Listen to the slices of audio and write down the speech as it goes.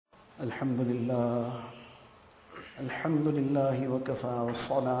الحمد لله وكفى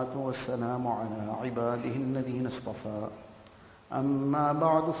والصلاة والسلام على عباده الذين اصطفى أما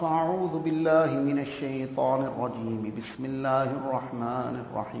بعد فأعوذ بالله من الشيطان الرجيم بسم الله الرحمن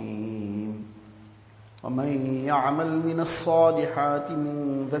الرحيم ومن يعمل من الصالحات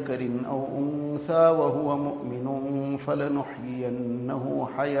من ذكر أو أنثى وهو مؤمن فلنحيينه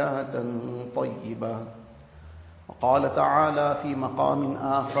حياة طيبة. وقال تعالى في مقام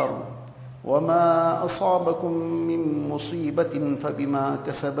آخر وما أصابكم من مصيبة فبما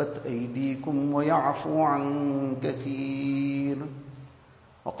كسبت أيديكم ويعفو عن كثير.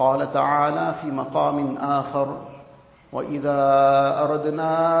 وقال تعالى في مقام آخر وإذا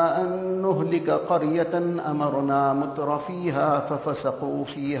أردنا أن نهلك قرية أمرنا متر فيها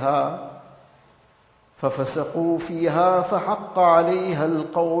ففسقوا فيها فحق عليها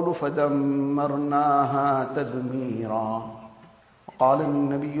القول فدمرناها تدميرا. قال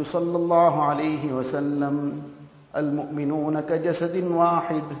النبي صلى الله عليه وسلم المؤمنون كجسد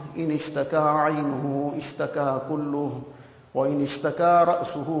واحد إن اشتكى عينه اشتكى كله وإن اشتكى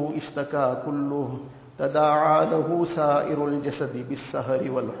رأسه اشتكى كله تداعى له سائر الجسد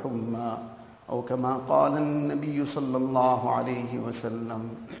بالسهر والحمى أو كما قال النبي صلى الله عليه وسلم.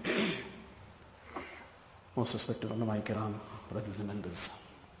 Most respected ulama kiram, brothers and elders.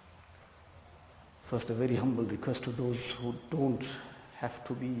 First, a very humble request to those who don't have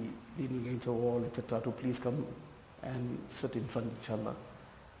to be leaning against a wall, etc., to please come and sit in front, inshallah.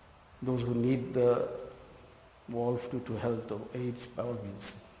 Those who need the wall due to health or age, by all means.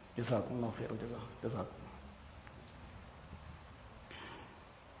 Jazakumullah khair, jazakumullah.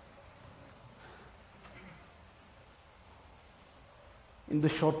 In the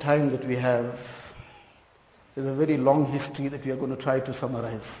short time that we have, there's a very long history that we are going to try to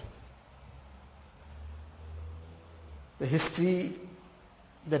summarize. The history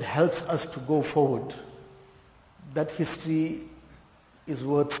that helps us to go forward. That history is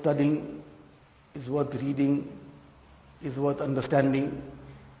worth studying, is worth reading, is worth understanding,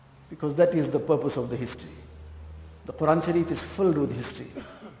 because that is the purpose of the history. The Quran Sharif is filled with history.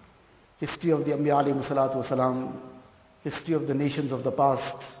 History of the Anbiya alayhi salatu wasalam, history of the nations of the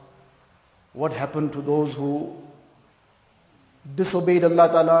past, what happened to those who disobeyed Allah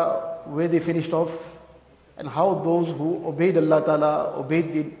Ta'ala, where they finished off, and how those who obeyed Allah Ta'ala,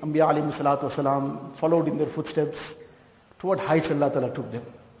 obeyed the Anbiya alayhi salatu wasalam, followed in their footsteps, to what heights Allah Ta'ala took them.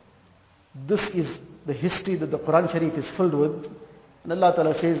 This is the history that the Quran Sharif is filled with. And Allah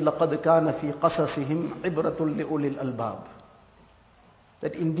Ta'ala says, لَقَدْ كَانَ فِي قَصَصِهِمْ عِبْرَةٌ لِأُولِي الْأَلْبَابِ.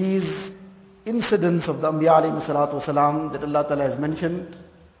 That in these incidents of the Anbiya alayhi salatu wasalam that Allah Ta'ala has mentioned,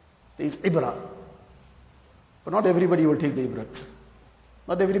 there is ibrah. But not everybody will take the ibrat.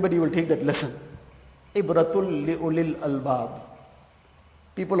 Not everybody will take that lesson. Ibratul li'ulil albab.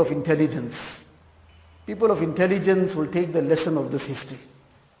 People of intelligence. People of intelligence will take the lesson of this history.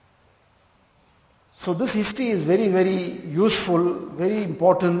 So this history is very, very useful, very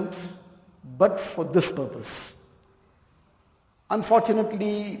important, but for this purpose.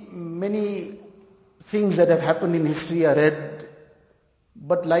 Unfortunately, many things that have happened in history are read,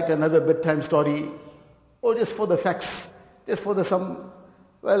 but like another bedtime story, or just for the facts, just for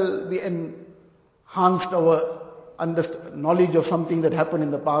we enhanced our knowledge of something that happened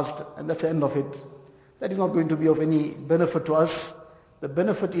in the past, and that's the end of it. That is not going to be of any benefit to us. The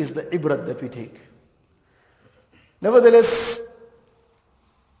benefit is the ibrat that we take. Nevertheless,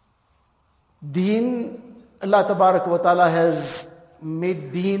 Deen, Allah Tabarak wa Ta'ala has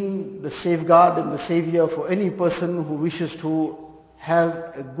made Deen the safeguard and the savior for any person who wishes to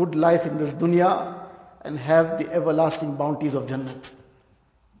have a good life in this dunya and have the everlasting bounties of Jannat.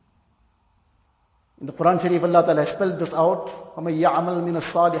 In the Quran Sharif, Allah Ta'ala has spelled this out. وَمَنْ يَعْمَلْ مِنَ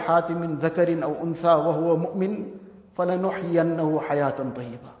الصَّالِحَاتِ مِنْ ذَكَرٍ أَوْ أُنْثَى وَهُوَ مُؤْمِنٌ فَلَنُحْيِيَنَّهُ حَيَاةً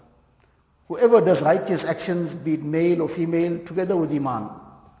طَيِّبَةً. Whoever does righteous actions, be it male or female, together with Iman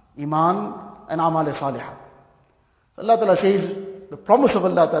and Amal Salihah. Allah Ta'ala says, the promise of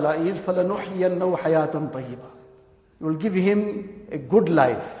Allah Ta'ala is فَلَنُحْيِيَنَّهُ حَيَاةً طَيِّبَةً. You will give him a good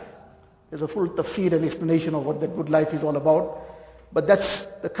life. There's a full tafsir and explanation of what that good life is all about. But that's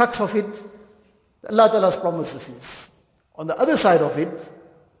the crux of it. Allah Ta'ala's promises is. On the other side of it,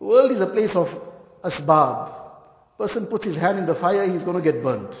 the world is a place of asbab. Person puts his hand in the fire, he's going to get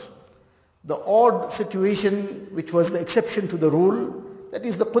burnt. The odd situation, which was the exception to the rule, that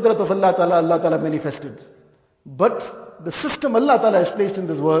is the qudrat of Allah Ta'ala manifested. But the system Allah Ta'ala has placed in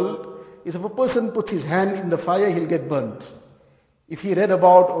this world is if a person puts his hand in the fire, he'll get burnt. If he read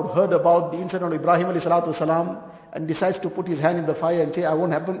about or heard about the incident of Ibrahim alayhi salatu wasalam and decides to put his hand in the fire and say, I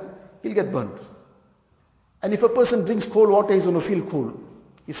won't happen, he'll get burnt. And if a person drinks cold water, he's going to feel cool.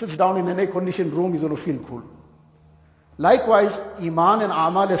 He sits down in an air-conditioned room, he's going to feel cool. Likewise, Iman and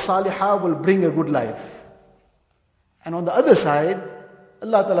Amal Salihah will bring a good life. And on the other side,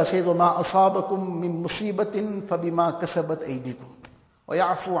 Allah Ta'ala says, وَمَا أَصَابَكُم مِّن مُصِيبَةٍ فَبِمَا كَسَبَتْ أَيْدِيكُمْ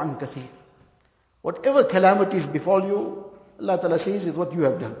وَيَعْفُو عَنْ كَثِيرٍ. Whatever calamities befall you, Allah Ta'ala says, is what you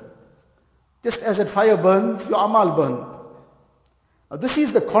have done. Just as that fire burns, your amal burn. Now this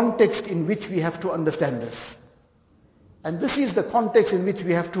is the context in which we have to understand this. And this is the context in which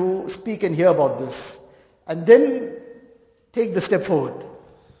we have to speak and hear about this. And then take the step forward.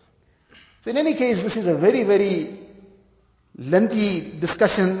 So in any case, this is a very, very lengthy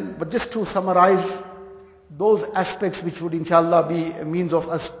discussion, but just to summarize those aspects which would inshallah be a means of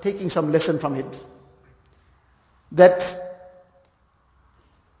us taking some lesson from it. That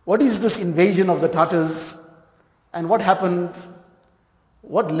what is this invasion of the Tatars and what happened,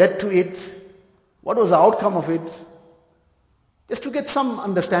 what led to it, what was the outcome of it, just to get some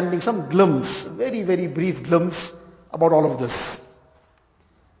understanding, some glimpse, very, very brief glimpse about all of this.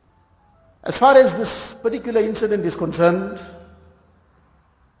 As far as this particular incident is concerned,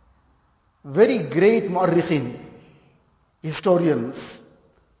 very great mu'arrikhin, historians,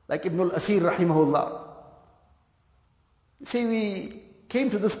 like Ibn al-Asir rahimahullah, say we came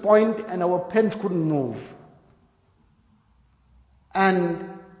to this point and our pens couldn't move. And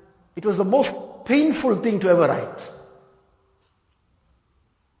it was the most painful thing to ever write.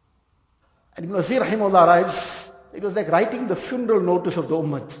 And Ibn al-Asir rahimahullah writes, it was like writing the funeral notice of the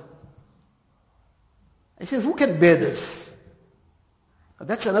ummah. He says, who can bear this? Now,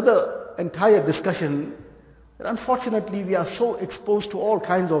 that's another entire discussion. That unfortunately, we are so exposed to all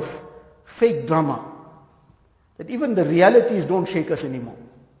kinds of fake drama that even the realities don't shake us anymore.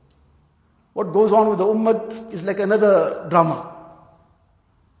 What goes on with the ummah is like another drama.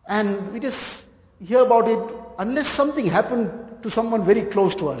 And we just hear about it unless something happened to someone very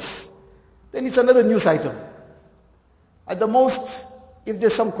close to us. Then it's another news item. At the most, if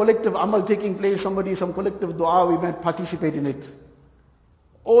there's some collective amal taking place, some collective dua, we might participate in it.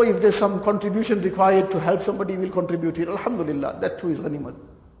 Or if there's some contribution required to help somebody, we'll contribute to it. Alhamdulillah, that too is ghanimat.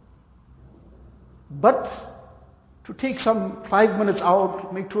 But to take some 5 minutes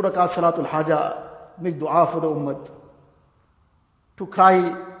out, make 2 rakat salatul haja, make dua for the ummah, to cry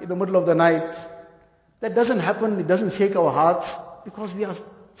in the middle of the night, that doesn't happen, it doesn't shake our hearts, because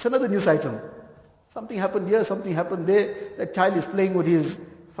it's another news item. Something happened here, something happened there. That child is playing with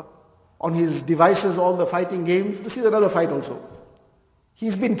on his devices, all the fighting games. This is another fight also.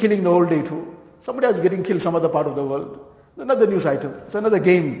 He's been killing the whole day too. Somebody else getting killed some other part of the world. It's another news item. It's another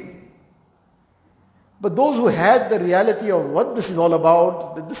game. But those who had the reality of what this is all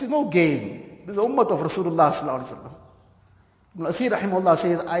about, that this is no game. This is the ummah of Rasulullah sallallahu alaihi wasallam. Ibn Asir rahimahullah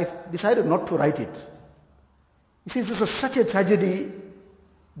says, I decided not to write it. He says, this is such a tragedy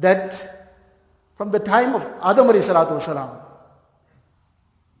that from the time of Adam alayhi salatu wasalam.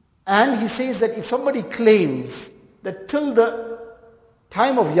 And he says that if somebody claims that till the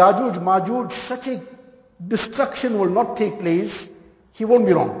time of Yajuj, Majuj, such a destruction will not take place, he won't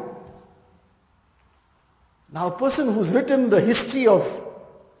be wrong. Now a person who's written the history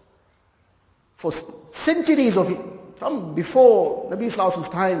for centuries of it, from before Nabi Sallallahu Alaihi Wasallam's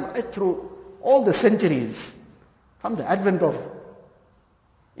time, right through all the centuries, from the advent of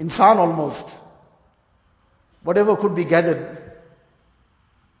insan almost, whatever could be gathered.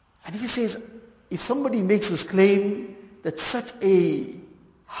 And he says, if somebody makes this claim that such a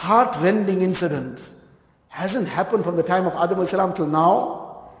heart-rending incident hasn't happened from the time of Adam as-salam till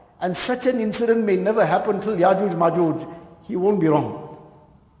now, and such an incident may never happen till Yajuj Majuj, he won't be wrong.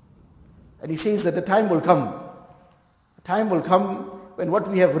 And he says that the time will come. The time will come when what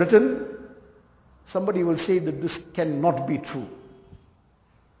we have written, somebody will say that this cannot be true.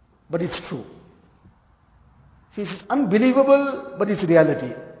 But it's true. It's unbelievable, but it's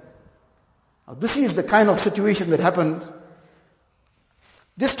reality. Now, this is the kind of situation that happened.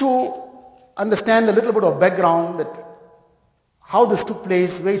 Just to understand a little bit of background, that how this took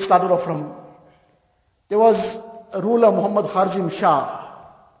place, where it started off from. There was a ruler, Muhammad Kharzim Shah.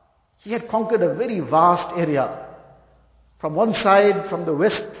 He had conquered a very vast area. From one side, from the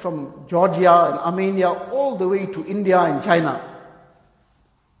west, from Georgia and Armenia, all the way to India and China.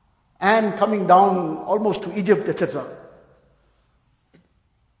 And coming down almost to Egypt, etc.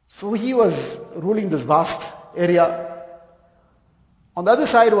 So he was ruling this vast area. On the other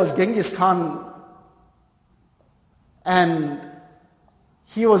side was Genghis Khan, and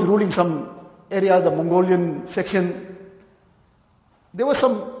he was ruling some area, the Mongolian section. There was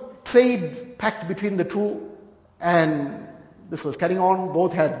some trade pact between the two, and this was carrying on.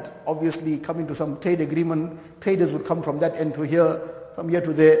 Both had obviously come into some trade agreement. Traders would come from that end to here, from here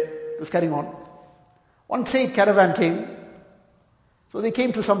to there. It was carrying on. One trade caravan came. So they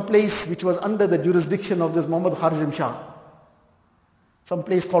came to some place which was under the jurisdiction of this Muhammad Kharzim Shah. Some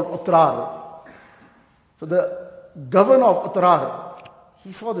place called Utrar. So the governor of Utrar,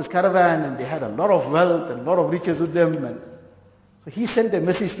 he saw this caravan and they had a lot of wealth and a lot of riches with them. And so he sent a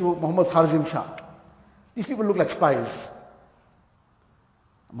message to Muhammad Kharzim Shah. These people look like spies.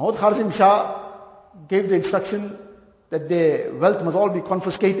 Muhammad Kharzim Shah gave the instruction that their wealth must all be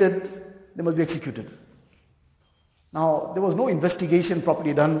confiscated, they must be executed. Now, there was no investigation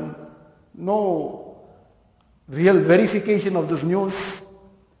properly done, no real verification of this news,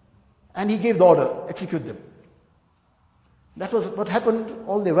 and he gave the order, execute them. That was what happened.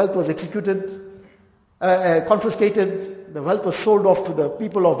 All their wealth was executed, confiscated, the wealth was sold off to the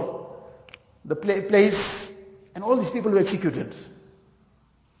people of the place, and all these people were executed.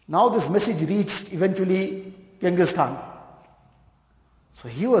 Now this message reached eventually Genghis Khan. So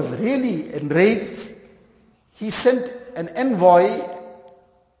he was really enraged. He sent an envoy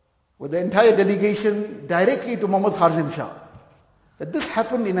with the entire delegation directly to Muhammad Kharzim Shah, that this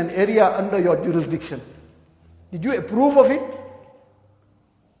happened in an area under your jurisdiction. Did you approve of it?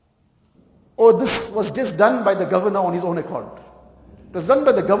 Or this was just done by the governor on his own accord? It was done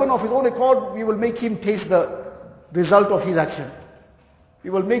by the governor of his own accord. We will make him taste the result of his action. We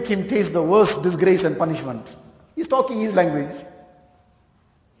will make him taste the worst disgrace and punishment. He's talking his language.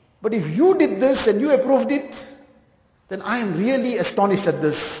 But if you did this and you approved it, then I am really astonished at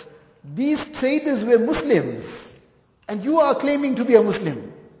this. These traders were Muslims, and you are claiming to be a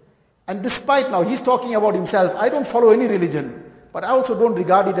Muslim. And despite now, he's talking about himself, I don't follow any religion, but I also don't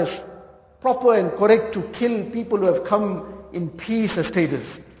regard it as proper and correct to kill people who have come in peace as traders.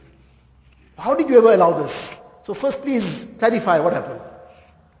 How did you ever allow this? So first please clarify what happened.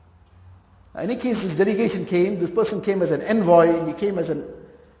 In any case, this delegation came, this person came as an envoy, he came as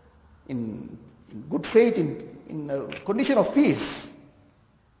in good faith, in a condition of peace.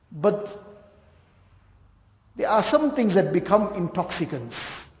 But there are some things that become intoxicants.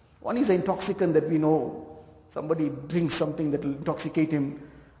 One is the intoxicant that we know. Somebody drinks something that will intoxicate him.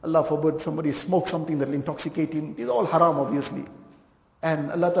 Allah forbid, somebody smokes something that will intoxicate him. These are all haram, obviously.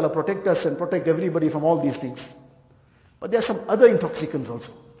 And Allah Ta'ala protect us and protect everybody from all these things. But there are some other intoxicants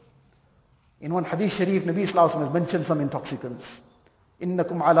also. In one hadith sharif, Nabi Sallallahu Alaihi Wasallam has mentioned some intoxicants.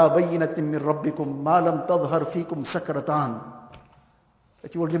 إِنَّكُمْ عَلَى بَيِّنَةٍ مِّن رَبِّكُمْ مَا لَمْ تَظْهَرْ فِيكُمْ سَكْرَتَانِ.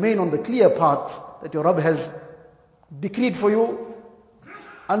 That you will remain on the clear path that your Rabb has decreed for you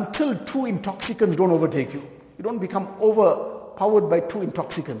until two intoxicants don't overtake you. You don't become overpowered by two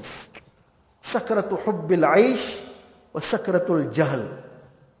intoxicants. سَكْرَةُ حُبِّ الْعَيْشِ وَسَكْرَةُ الْجَهْلِ.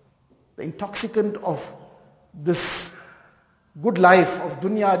 The intoxicant of this good life of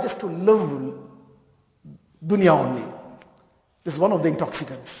dunya, just to live dunya only. This is one of the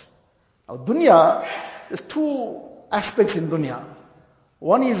intoxicants. Now dunya, there's two aspects in dunya.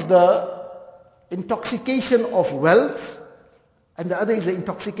 One is the intoxication of wealth, and the other is the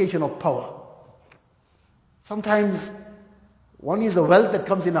intoxication of power. Sometimes one is the wealth that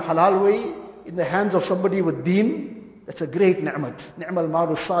comes in a halal way, in the hands of somebody with deen. That's a great ni'mat. Ni'mal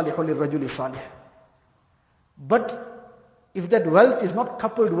malu salihu lirrajuli salih. But if that wealth is not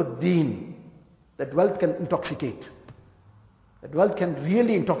coupled with deen, that wealth can intoxicate. That wealth can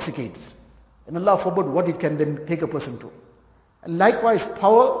really intoxicate. And Allah forbid what it can then take a person to. And likewise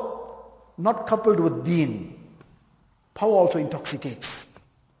power, not coupled with deen. Power also intoxicates.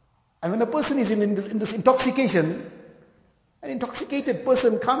 And when a person is in this intoxication, an intoxicated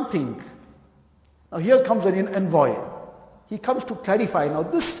person can't think. Now here comes an envoy. He comes to clarify. Now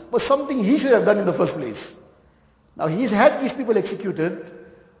this was something he should have done in the first place. Now he's had these people executed,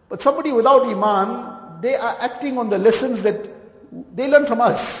 but somebody without iman, they are acting on the lessons that they learn from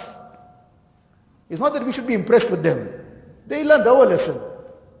us. It's not that we should be impressed with them. They learned our lesson.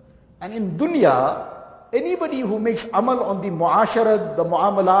 And in dunya, anybody who makes amal on the muasharat, the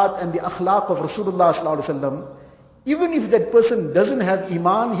muamalat and the akhlaq of Rasulullah sallallahu alaihi wasallam, even if that person doesn't have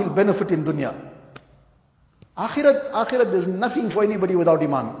iman, he'll benefit in dunya. Akhirat, there's nothing for anybody without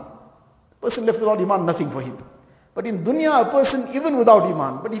iman. Person left without iman, nothing for him. But in dunya, a person even without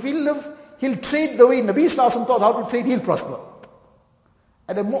iman, but if he'll trade the way Nabi sallallahu alaihi wasallam taught how to trade, he'll prosper.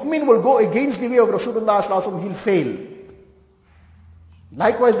 And a mu'min will go against the way of Rasulullah sallallahu alaihi wasallam, he'll fail.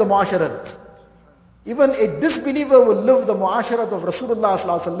 Likewise the muasharat. Even a disbeliever will live the muasharat of Rasulullah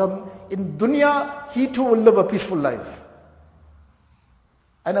sallallahu alaihi wasallam. In dunya, he too will live a peaceful life.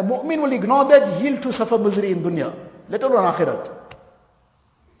 And a mu'min will ignore that, he'll too suffer misery in dunya, let alone akhirat.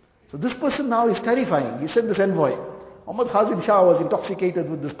 So this person now is terrifying. He sent this envoy. Muhammad Kharzim Shah was intoxicated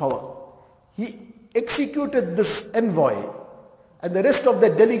with this power. He executed this envoy. And the rest of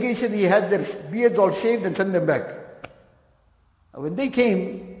that delegation, he had their beards all shaved and sent them back. Now, when they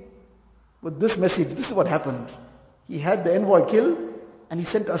came with this message, this is what happened. He had the envoy killed and he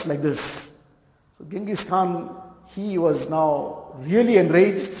sent us like this. So Genghis Khan, he was now really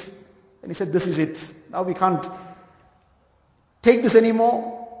enraged and he said, this is it. Now we can't take this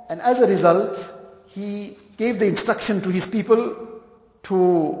anymore. And as a result, he gave the instruction to his people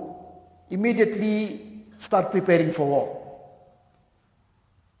to immediately start preparing for war.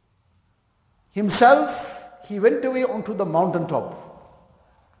 Himself, he went away onto the mountaintop.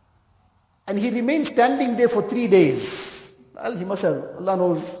 And he remained standing there for 3 days. Well, he must have, Allah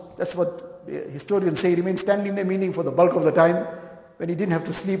knows, that's what the historians say, he remained standing there, meaning for the bulk of the time, when he didn't have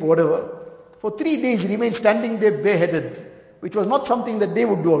to sleep or whatever. For 3 days he remained standing there bareheaded, which was not something that they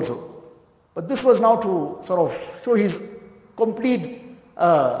would do also. But this was now to sort of show his complete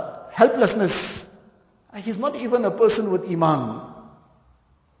helplessness. He's not even a person with iman.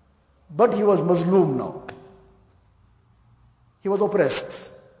 But he was Mazloom now. He was oppressed.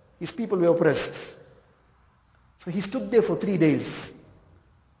 His people were oppressed. So he stood there for 3 days,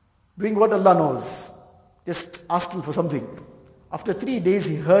 doing what Allah knows, just asking for something. After 3 days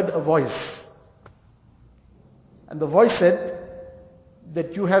he heard a voice. And the voice said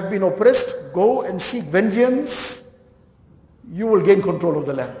that you have been oppressed, go and seek vengeance, you will gain control of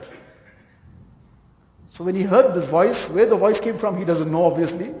the land. So when he heard this voice, where the voice came from he doesn't know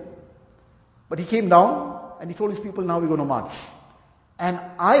obviously, but he came down and he told his people, now we're going to march. And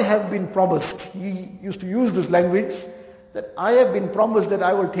I have been promised, he used to use this language, that I have been promised that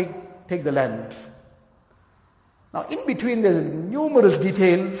I will take the land. Now in between there's numerous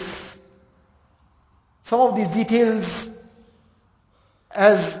details. Some of these details,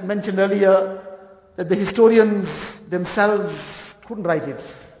 as mentioned earlier, that the historians themselves couldn't write it.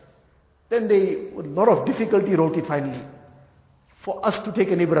 Then they, with a lot of difficulty, wrote it finally. For us to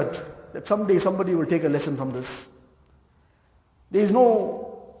take an ibrat, that someday somebody will take a lesson from this. There is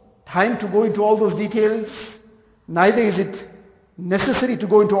no time to go into all those details. Neither is it necessary to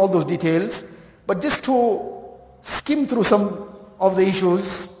go into all those details. But just to skim through some of the issues,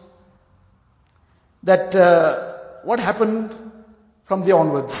 that what happened from there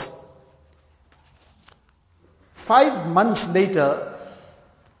onwards. 5 months later,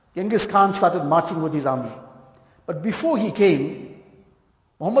 Genghis Khan started marching with his army. But before he came,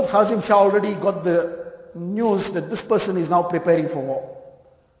 Muhammad Khazim Shah already got the news that this person is now preparing for war.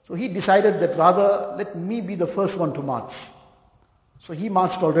 So he decided that rather let me be the first one to march. So he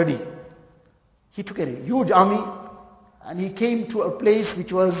marched already. He took a huge army and he came to a place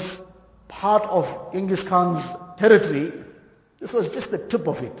which was part of Genghis Khan's territory. This was just the tip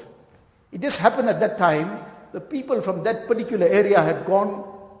of it. It just happened at that time, the people from that particular area had gone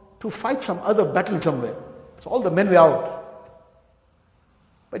to fight some other battle somewhere. So all the men were out.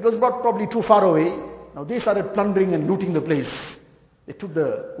 But it was not probably too far away. Now they started plundering and looting the place. They took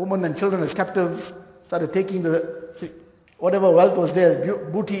the women and children as captives, started taking the whatever wealth was there,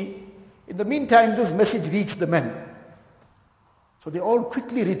 booty. In the meantime, this message reached the men. So they all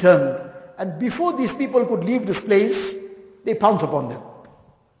quickly returned. And before these people could leave this place, they pounced upon them.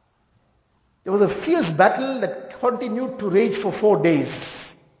 There was a fierce battle that continued to rage for 4 days.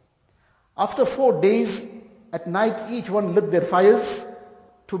 After 4 days, at night, each one lit their fires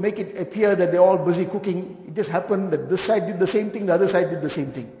to make it appear that they're all busy cooking. It just happened that this side did the same thing, the other side did the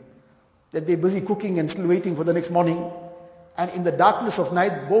same thing. That they're busy cooking and still waiting for the next morning. And in the darkness of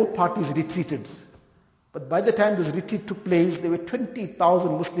night, both parties retreated. But by the time this retreat took place, there were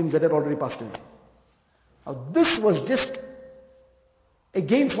 20,000 Muslims that had already passed away. Now this was just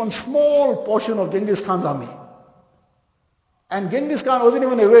against one small portion of Genghis Khan's army. And Genghis Khan wasn't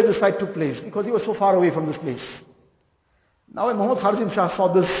even aware this fight took place because he was so far away from this place. Now when Muhammad Khazim Shah saw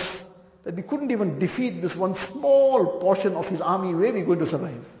this, that we couldn't even defeat this one small portion of his army, where are we going to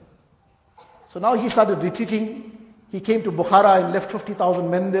survive? So now he started retreating. He came to Bukhara and left 50,000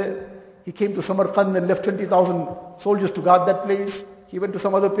 men there. He came to Samarkand and left 20,000 soldiers to guard that place. He went to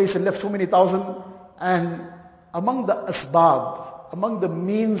some other place and left so many thousand. And among the asbab, among the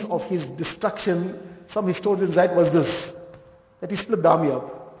means of his destruction, some historians write was this, that he split the army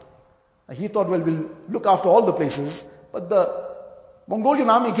up. He thought, well, we'll look after all the places. But the Mongolian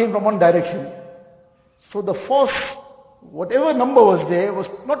army came from one direction. So the force, whatever number was there, was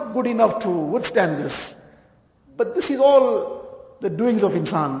not good enough to withstand this. But this is all the doings of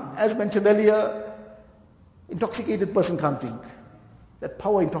insan. As mentioned earlier, intoxicated person can't think. That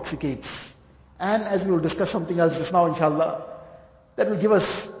power intoxicates. And as we will discuss something else just now, inshallah, that will give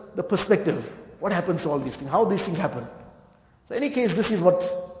us the perspective. What happens to all these things? How these things happen? So in any case, this is what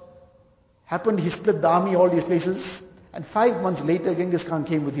happened. He split the army, all these places. And 5 months later, Genghis Khan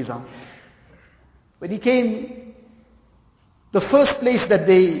came with his army. When he came, the first place that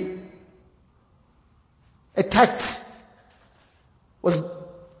they attacked was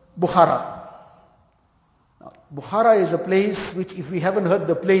Bukhara. Now, Bukhara is a place which, if we haven't heard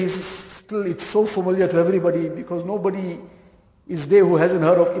the place, still it's so familiar to everybody, because nobody is there who hasn't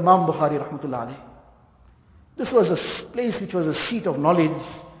heard of Imam Bukhari rahmatullah alayh. This was a place which was a seat of knowledge.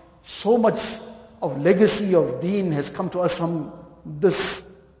 So much of legacy of deen has come to us from this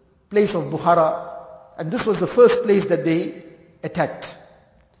place of Bukhara. And this was the first place that they attacked.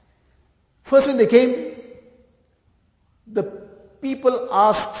 First when they came, the people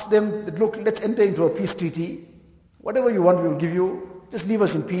asked them, look, let's enter into a peace treaty. Whatever you want, we will give you. Just leave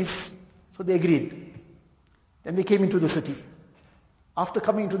us in peace. So they agreed. Then they came into the city. After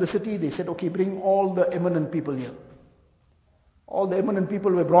coming into the city, they said, okay, bring all the eminent people here. All the eminent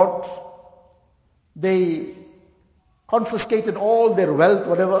people were brought. They confiscated all their wealth,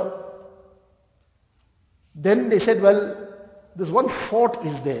 whatever. Then they said, well, this one fort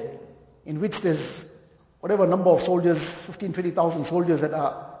is there, in which there's whatever number of soldiers, 15, 20,000 soldiers that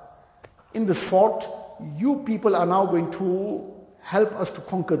are in this fort. You people are now going to help us to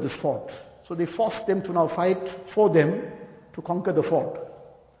conquer this fort. So they forced them to now fight for them to conquer the fort.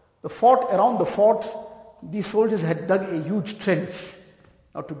 The fort, around the fort, these soldiers had dug a huge trench.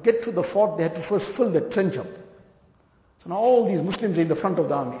 Now to get to the fort, they had to first fill the trench up. So now all these Muslims are in the front of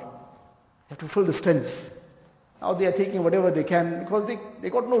the army. They have to fill this trench. Now they are taking whatever they can, because they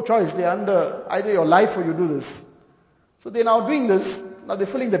got no choice. They are under either your life or you do this. So they are now doing this. Now they're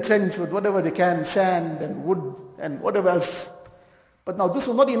filling the trench with whatever they can, sand and wood and whatever else. But now this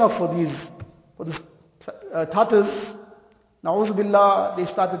was not enough for these Tatars. Na'udhu billah, they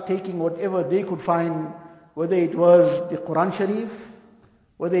started taking whatever they could find, whether it was the Quran Sharif,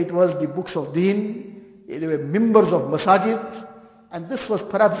 whether it was the books of deen. They were members of masajid, and this was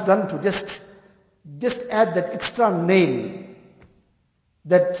perhaps done to just add that extra nail,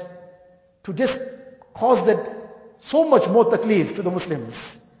 that to just cause that so much more taklif to the Muslims.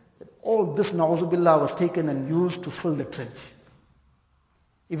 All this, na'udhu billah, was taken and used to fill the trench.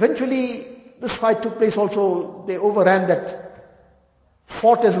 Eventually, this fight took place also. They overran that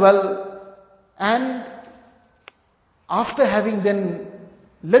fort as well. And after having then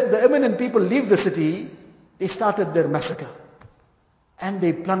let the eminent people leave the city, they started their massacre. And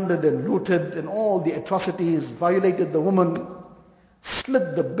they plundered and looted and all the atrocities, violated the woman,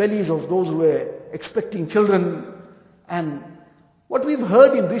 slit the bellies of those who were expecting children. And what we've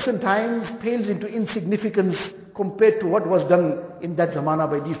heard in recent times pales into insignificance compared to what was done in that zamana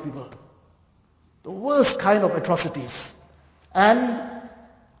by these people. The worst kind of atrocities. And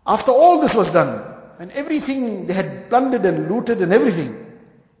after all this was done, and everything they had plundered and looted and everything,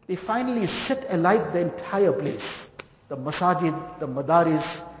 they finally set alight the entire place. The masajid, the madaris,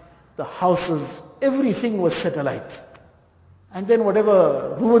 the houses, everything was set alight. And then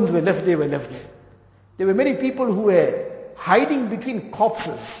whatever ruins were left there were left there. There were many people who were hiding between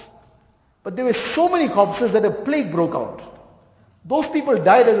corpses. But there were so many corpses that a plague broke out. Those people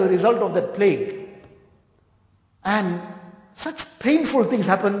died as a result of that plague. And such painful things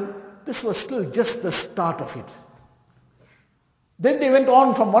happened. This was still just the start of it. Then they went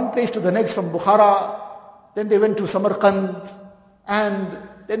on from one place to the next, from Bukhara. Then they went to Samarkand. And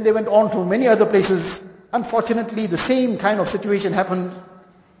then they went on to many other places. Unfortunately, the same kind of situation happened.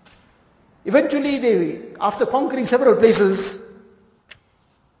 Eventually, after conquering several places,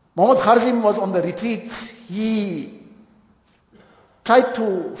 Muhammad Kharzim was on the retreat. He tried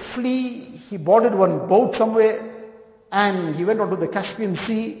to flee. He boarded one boat somewhere and he went onto the Caspian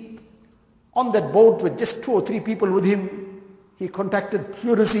Sea. On that boat with just 2 or 3 people with him, he contracted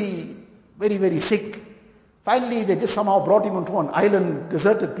pleurisy, very, very sick. Finally, they just somehow brought him onto an island,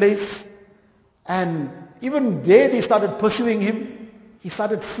 deserted place. And even there they started pursuing him. He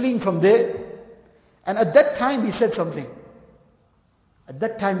started fleeing from there. And at that time he said something. At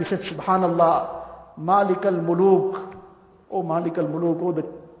that time he said, Subhanallah, Malik al-Muluk, O Malik al-Muluk, O the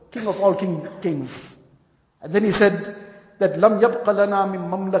King of all kings. And then he said that Lam yabqa lana min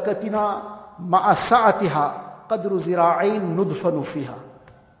mamlakatina ma'a sa'atiha qadru zira'ain nudfanu fiha.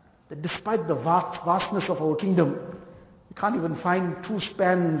 That despite the vastness of our kingdom, we can't even find 2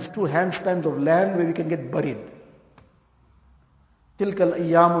 handspans of land where we can get buried. Tilkal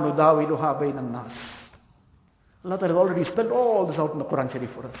ayyamu nudawiluha bayna nas. Allah Ta'ala has already spelled all this out in the Quran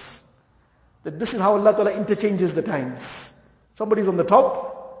Sharif for us. That this is how Allah Ta'ala interchanges the times. Somebody's on the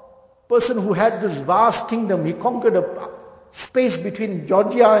top, person who had this vast kingdom, he conquered a space between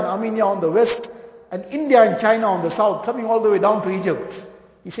Georgia and Armenia on the west, and India and China on the south, coming all the way down to Egypt.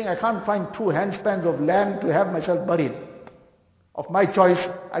 He's saying, I can't find 2 handspans of land to have myself buried. Of my choice,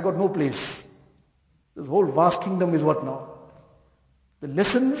 I got no place. This whole vast kingdom is what now? The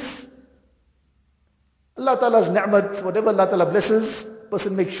lessons, Allah Ta'ala's ni'mat, whatever Allah Ta'ala blesses,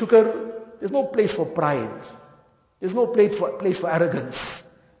 person makes shukr. There's no place for pride. There's no place for arrogance.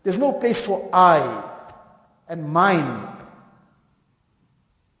 There's no place for I and mine.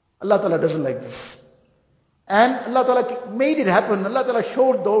 Allah Ta'ala doesn't like this. And Allah Ta'ala made it happen. Allah Ta'ala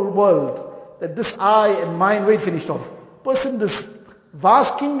showed the whole world that this I and mine, wait, finished off. Person, this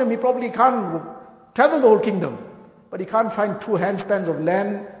vast kingdom, he probably can't travel the whole kingdom, but he can't find 2 handspans of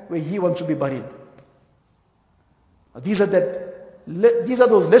land where he wants to be buried. These are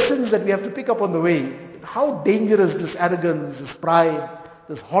those lessons that we have to pick up on the way. How dangerous this arrogance, this pride,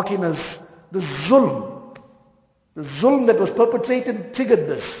 this haughtiness, this zulm. The zulm that was perpetrated triggered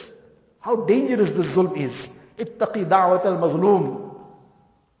this. How dangerous this zulm is. Ittaqi da'wat al-mazloom.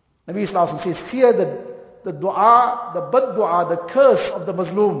 Nabi Sallallahu Alaihi Wasallam says, fear the dua, the bad dua, the curse of the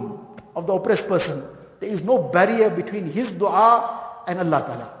mazloom, of the oppressed person. There is no barrier between his dua and Allah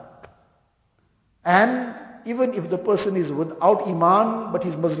Ta'ala. And even if the person is without iman, but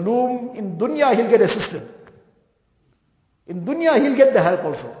he's mazloom, in dunya he'll get assisted. In dunya he'll get the help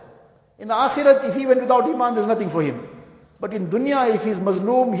also. In the akhirat, if he went without iman, there's nothing for him. But in dunya, if he's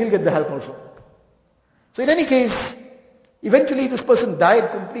mazloom, he'll get the help also. So in any case, eventually this person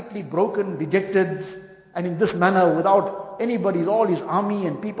died completely broken, dejected, and in this manner, without anybody, all his army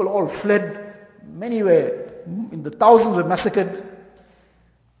and people all fled. Many were, in the thousands were massacred.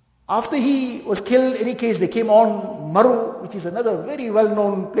 After he was killed, in any case, they came on Maru, which is another very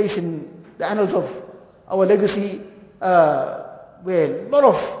well-known place in the annals of our legacy, where a lot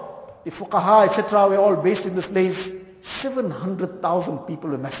of the fuqaha, etc., were all based in this place. 700,000 people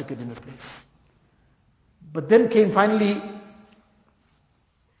were massacred in this place. But then came finally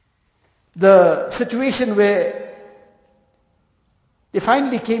the situation where they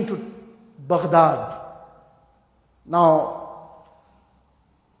finally came to Baghdad. Now,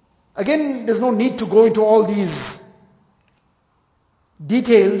 again, there's no need to go into all these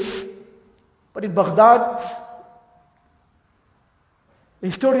details, but in Baghdad, the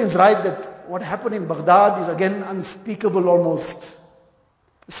historians write that what happened in Baghdad is again unspeakable almost.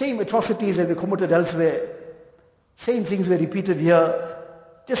 The same atrocities that were committed elsewhere, same things were repeated here,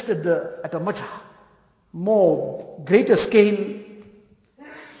 just at a much more greater scale.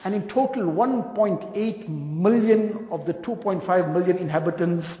 And in total, 1.8 million of the 2.5 million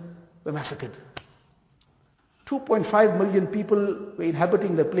inhabitants were massacred. 2.5 million people were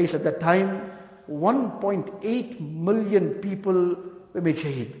inhabiting the place at that time. 1.8 million people were made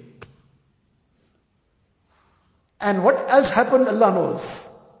shaheed. And what else happened, Allah knows.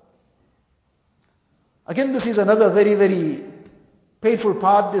 Again, this is another very, very painful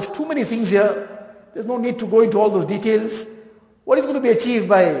part. There's too many things here. There's no need to go into all those details. What is going to be achieved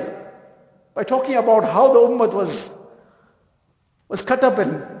by talking about how the ummah was cut up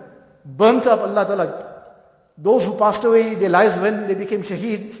and burnt up, Allah Ta'ala. Those who passed away, their lives when they became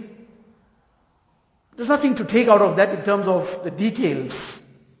shaheed. There's nothing to take out of that in terms of the details.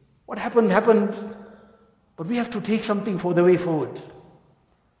 What happened, happened. But we have to take something for the way forward.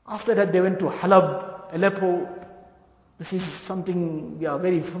 After that, they went to Halab, Aleppo. This is something we are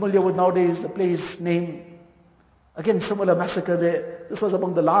very familiar with nowadays, the place name. Again, similar massacre there. This was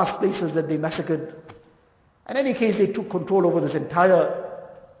among the last places that they massacred. In any case, they took control over this entire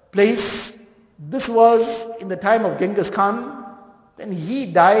place. This was in the time of Genghis Khan. Then he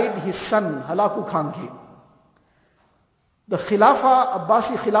died, his son, Halaku Khan came. The Khilafah,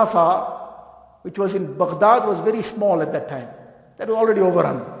 Abbasi Khilafah, which was in Baghdad, was very small at that time. That was already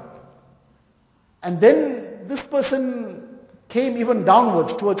overrun. And then this person came even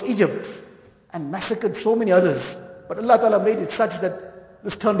downwards towards Egypt and massacred so many others. But Allah Ta'ala made it such that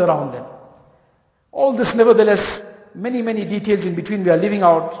this turned around then. All this nevertheless, many, many details in between we are leaving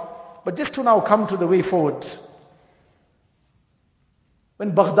out. But just to now come to the way forward.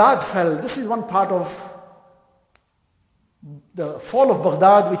 When Baghdad fell, this is one part of the fall of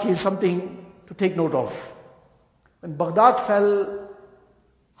Baghdad, which is something to take note of. When Baghdad fell,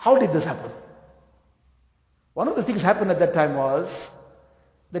 how did this happen? One of the things happened at that time was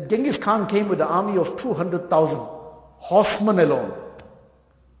that Genghis Khan came with an army of 200,000 horsemen alone.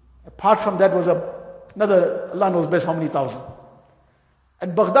 Apart from that was another, Allah knows best how many thousand.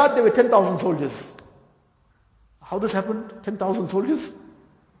 At Baghdad there were 10,000 soldiers. How this happened? 10,000 soldiers?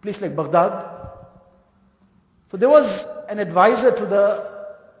 A place like Baghdad. So there was an advisor to the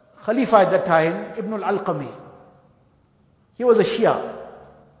Khalifa at that time, Ibn al-Alqami. He was a Shia.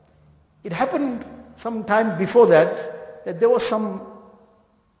 It happened some time before that there was some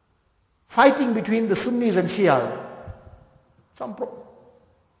fighting between the Sunnis and Shia. Some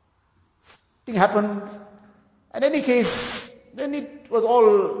thing happened. In any case, then it was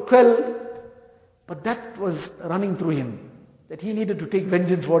all quelled. But that was running through him, that he needed to take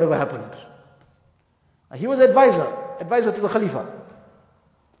vengeance whatever happened. He was advisor to the Khalifa.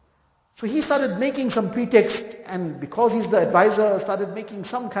 So he started making some pretext, and because he's the advisor, started making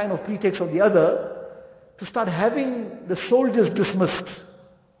some kind of pretext or the other to start having the soldiers dismissed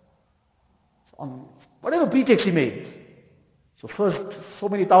on whatever pretext he made. So first so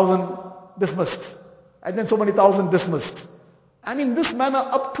many thousand dismissed, and then so many thousand dismissed. And in this manner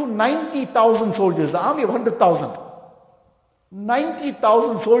up to 90,000 soldiers, the army of 100,000.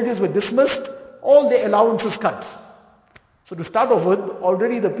 90,000 soldiers were dismissed, all their allowances cut. So to start off with,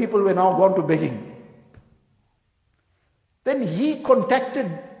 already the people were now gone to begging. Then he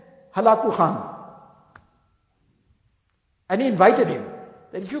contacted Halaku Khan. And he invited him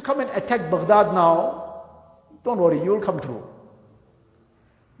that if you come and attack Baghdad now, don't worry, you'll come through.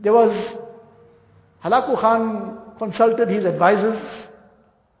 There was Halaku Khan consulted his advisors.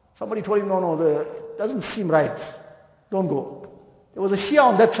 Somebody told him, no, it doesn't seem right. Don't go. There was a Shia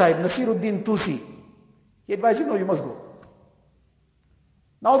on that side, Nasiruddin Tusi. He advised him, no, you must go.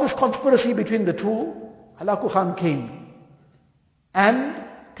 Now this conspiracy between the two, Halaku Khan came. And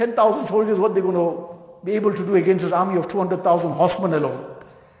 10,000 soldiers, what they're going to be able to do against his army of 200,000 horsemen alone.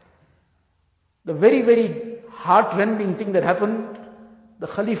 The very, very heart-rending thing that happened, the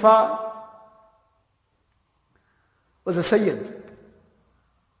Khalifa was a Sayyid.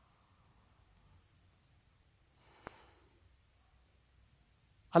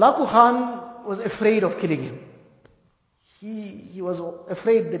 Halaku Khan was afraid of killing him. He was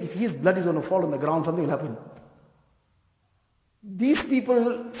afraid that if his blood is going to fall on the ground, something will happen. These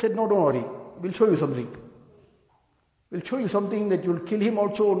people said, no, don't worry. We'll show you something. We'll show you something that you'll kill him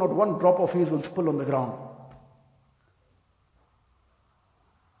also, not one drop of his will spill on the ground.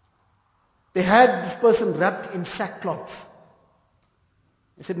 They had this person wrapped in sackcloth.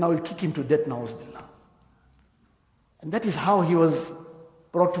 They said, now we'll kick him to death, na'uzubillah. And that is how he was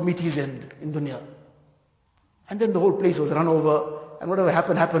brought to meet his end in dunya. And then the whole place was run over, and whatever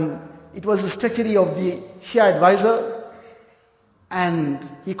happened. It was the treachery of the Shia advisor, and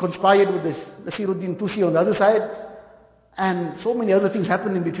he conspired with this Nasiruddin Tusi on the other side, and so many other things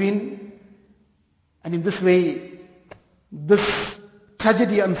happened in between. And in this way, this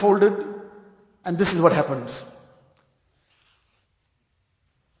tragedy unfolded, and this is what happens.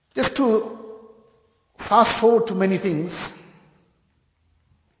 Just to fast forward to many things,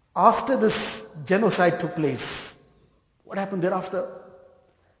 after this genocide took place, what happened thereafter?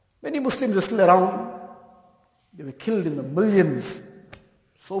 Many Muslims are still around. They were killed in the millions.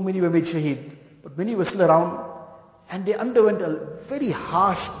 So many were made shaheed. But many were still around. And they underwent a very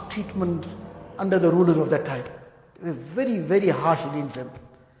harsh treatment under the rulers of that time. They were very, very harsh against them.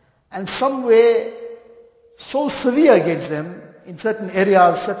 And some were so severe against them in certain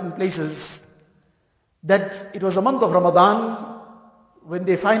areas, certain places, that it was the month of Ramadan when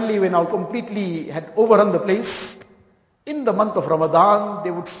they finally were now completely had overrun the place. In the month of Ramadan,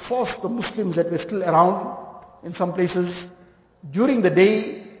 they would force the Muslims that were still around in some places, during the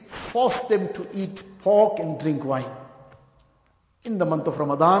day, force them to eat pork and drink wine. In the month of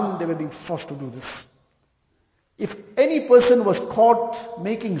Ramadan, they were being forced to do this. If any person was caught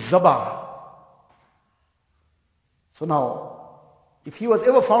making zabah, so now, if he was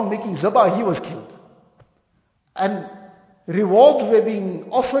ever found making zabah, he was killed. And rewards were being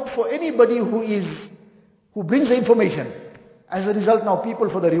offered for anybody who brings the information. As a result, now people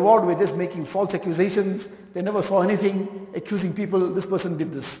for the reward were just making false accusations. They never saw anything, accusing people, this person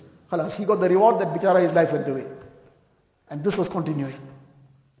did this. Khalas, he got the reward, that bichara, his life went away. And this was continuing.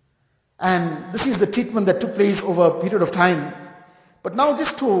 And this is the treatment that took place over a period of time. But now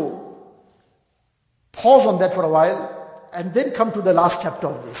just to pause on that for a while, and then come to the last chapter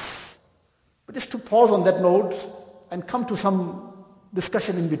of this. But just to pause on that note, and come to some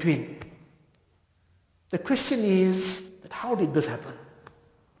discussion in between. The question is that how did this happen?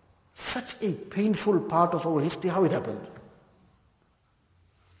 Such a painful part of our history, how it happened.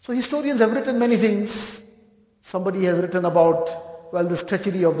 So historians have written many things. Somebody has written about, well, this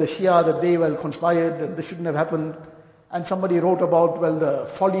treachery of the Shia, that they conspired and this shouldn't have happened. And somebody wrote about, well, the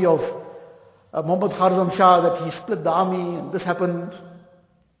folly of Muhammad Kharzam Shah, that he split the army and this happened.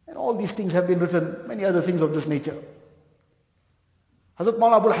 And all these things have been written, many other things of this nature. Hazrat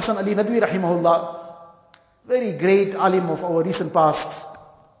Maulana Abul Hasan Ali Nadwi rahimahullah, very great alim of our recent past,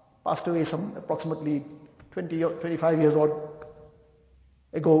 passed away some approximately 20 or 25 years odd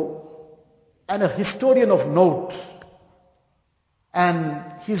ago, and a historian of note. And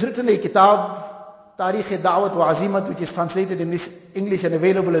he's written a kitab, Tarikh-e-Da'wat wa Azimat, which is translated in English and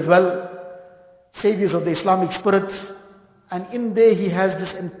available as well, Saviors of the Islamic Spirit. And in there he has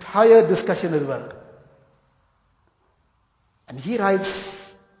this entire discussion as well. And he writes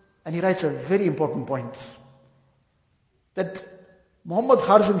a very important point, that Muhammad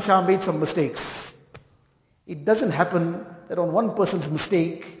Kharzim Shah made some mistakes. It doesn't happen that on one person's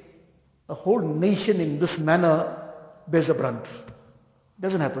mistake, a whole nation in this manner bears the brunt. It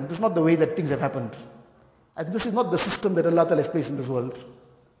doesn't happen. This is not the way that things have happened. And this is not the system that Allah Ta'ala has placed in this world.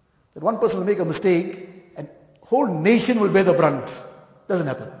 That one person will make a mistake and whole nation will bear the brunt. It doesn't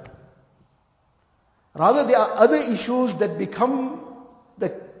happen. Rather, there are other issues that become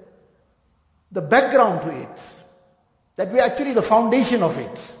the background to it. That we are actually the foundation of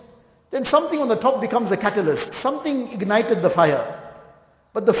it. Then something on the top becomes the catalyst. Something ignited the fire.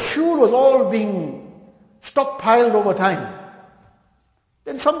 But the fuel was all being stockpiled over time.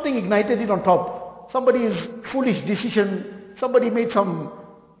 Then something ignited it on top. Somebody's foolish decision. Somebody made some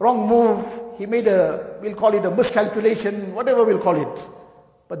wrong move. He made we'll call it a miscalculation, whatever we'll call it.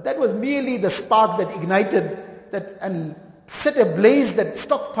 But that was merely the spark that ignited that and set ablaze that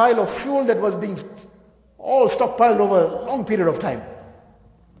stockpile of fuel that was being all stockpiled over a long period of time.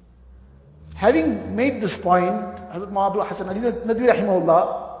 Having made this point, Hazrat Maulana Hasan Ali Nadwi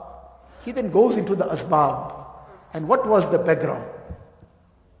rahimahullah, he then goes into the asbab and what was the background.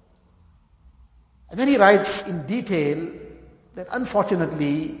 And then he writes in detail that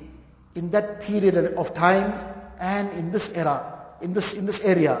unfortunately in that period of time and in this era, in this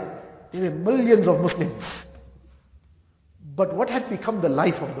area, there were millions of Muslims. But what had become the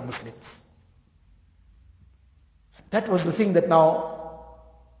life of the Muslims? That was the thing that now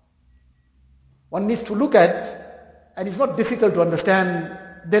one needs to look at, and it's not difficult to understand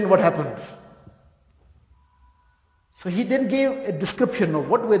then what happened. So he then gave a description of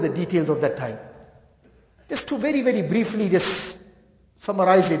what were the details of that time. Just to very, very briefly just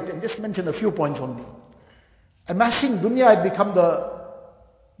summarize it and just mention a few points only. Amassing dunya had become the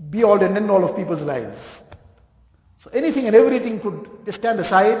be-all and end-all of people's lives. So anything and everything could just stand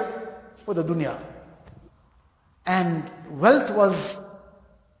aside for the dunya. And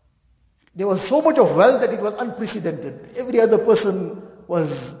there was so much of wealth that it was unprecedented. Every other person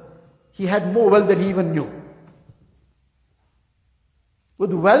he had more wealth than he even knew.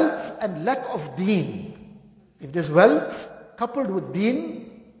 With wealth and lack of deen, if there's wealth coupled with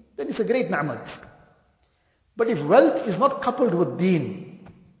deen, then it's a great ni'mat. But if wealth is not coupled with deen,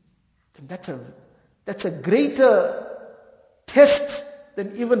 then that's a greater test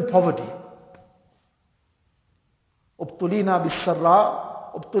than even poverty. ابتلينا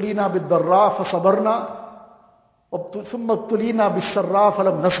بالسراء ابتلينا بالضراء فصبرنا ثم ابتلينا بالسراء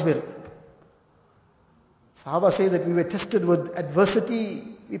فلم نصبر. Sahaba say that we were tested with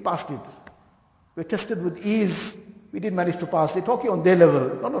adversity, we passed it. We were tested with ease, we didn't manage to pass. They're talking on their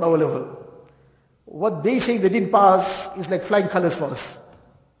level, not on our level. What they say they didn't pass is like flying colors for us.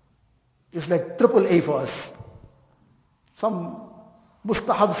 It's like triple A for us. Some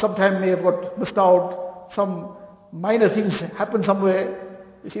mustahab sometime may have got missed out. Some minor things happen somewhere.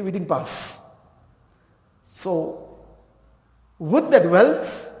 They say we didn't pass. So, with that wealth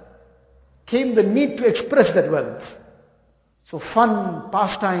came the need to express that wealth. So fun,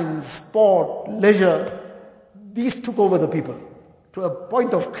 pastimes, sport, leisure, these took over the people to a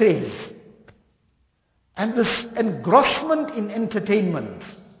point of craze. And this engrossment in entertainment.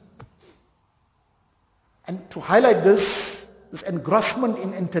 And to highlight this engrossment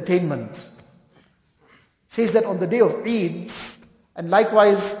in entertainment, says that on the day of Eid, and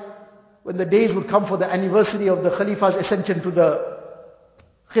likewise when the days would come for the anniversary of the Khalifa's ascension to the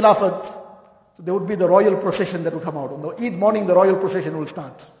Khilafat, so there would be the royal procession that would come out. On the Eid morning, the royal procession will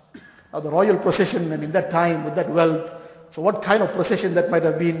start. Now the royal procession, and in that time, with that wealth, so what kind of procession that might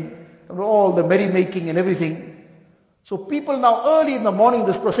have been, all the merrymaking and everything. So people now early in the morning,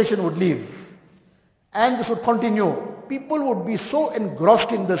 this procession would leave. And this would continue. People would be so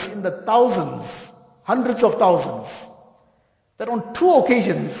engrossed in this, in the thousands, hundreds of thousands, that on two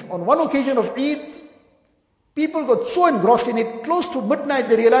occasions, on one occasion of Eid, people got so engrossed in it, close to midnight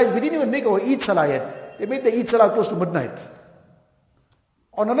they realized we didn't even make our Eid Salah yet. They made the Eid Salah close to midnight.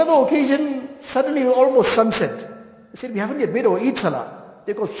 On another occasion, suddenly it was almost sunset. They said, we haven't yet made our Eid Salah.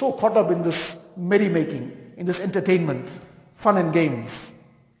 They got so caught up in this merrymaking, in this entertainment, fun and games,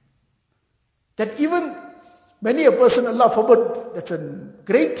 that even many a person, Allah forbid, that's a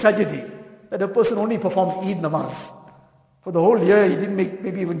great tragedy, that a person only performs Eid namaz. For the whole year he didn't make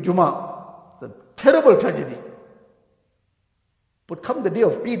maybe even Jummah. It's a terrible tragedy. But come the day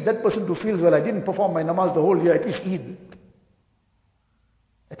of Eid, that person too feels, well, I didn't perform my namaz the whole year, at least Eid.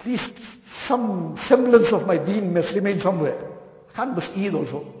 At least some semblance of my deen must remain somewhere. I can't miss Eid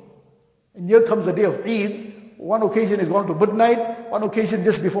also. And here comes the day of Eid. One occasion is gone to midnight, one occasion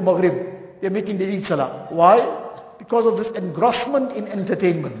just before Maghrib. They're making the Eid Salah. Why? Because of this engrossment in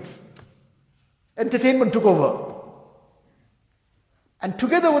entertainment. Entertainment took over. And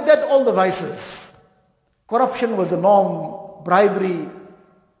together with that, all the vices. Corruption was the norm, bribery,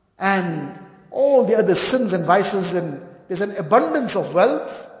 and all the other sins and vices, and there's an abundance of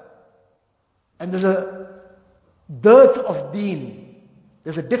wealth, and there's a dearth of deen.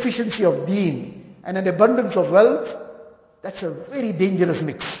 There's a deficiency of deen, and an abundance of wealth. That's a very dangerous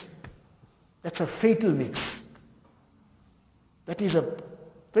mix. That's a fatal mix. That is a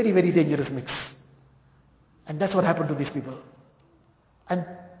very, very dangerous mix. And that's what happened to these people. And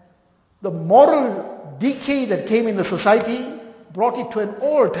the moral decay that came in the society brought it to an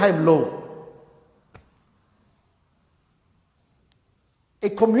all-time low. A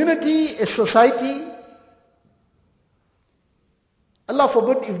community, a society, Allah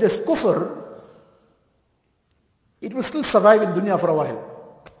forbid, if there's kufr, it will still survive in dunya for a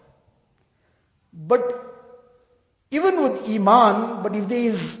while. But even with iman, but if there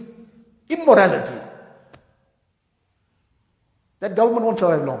is immorality, that government won't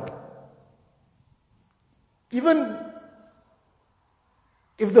survive long. Even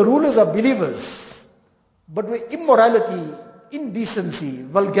if the rulers are believers, but where immorality, indecency,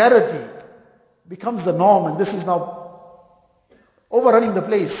 vulgarity becomes the norm, and this is now overrunning the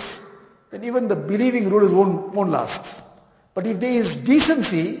place, then even the believing rulers won't last. But if there is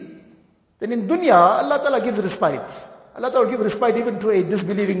decency, then in dunya, Allah Ta'ala gives respite. Allah Ta'ala will give respite even to a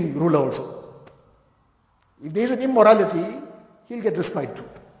disbelieving ruler also. If there is an immorality, he'll get respite too.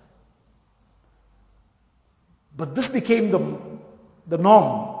 But this became the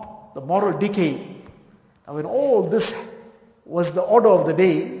norm, the moral decay. Now when all this was the order of the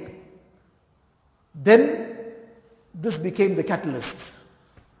day, then this became the catalyst.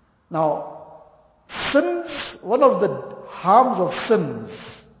 Now, sins, one of the harms of sins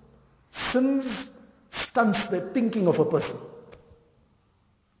stunts the thinking of a person.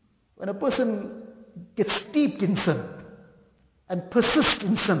 When a person gets steeped in sin and persists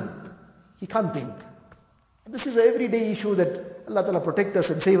in sin, he can't think. And this is an everyday issue that Allah Ta'ala protect us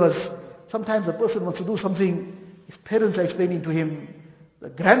and save us. Sometimes a person wants to do something, his parents are explaining to him, the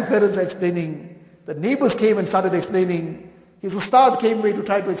grandparents are explaining, the neighbors came and started explaining, his ustad came way to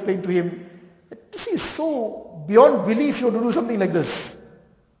try to explain to him. This is so beyond belief you want to do something like this.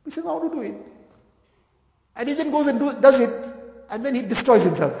 He says, how to do it? And he then goes and does it, and then he destroys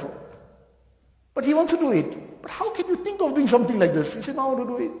himself too. But he wants to do it. But how can you think of doing something like this? He said, how to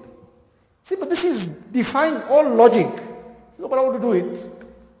do it? See, but this is defying all logic. He said, but how to do it?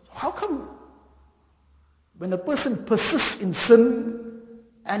 So how come when a person persists in sin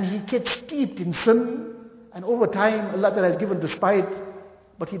and he gets steeped in sin, and over time Allah Ta'ala has given respite,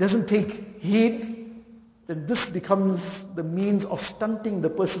 but he doesn't take heed, then this becomes the means of stunting the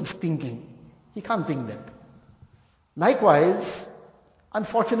person's thinking. He can't think then. Likewise,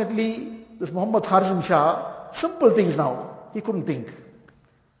 unfortunately, this Muhammad Kharzim Shah, simple things now, he couldn't think.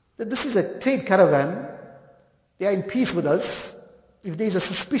 That this is a trade caravan, they are in peace with us. If there is a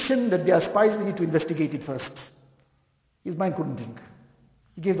suspicion that they are spies, we need to investigate it first. His mind couldn't think.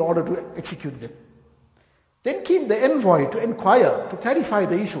 He gave the order to execute them. Then came the envoy to inquire, to clarify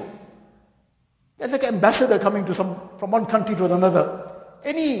the issue. There's like an ambassador coming to from one country to another.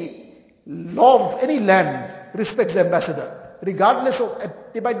 Any law of any land respects the ambassador. Regardless of,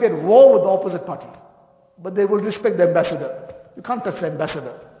 they might be at war with the opposite party, but they will respect the ambassador. You can't touch the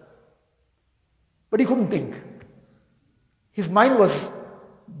ambassador. But he couldn't think. His mind was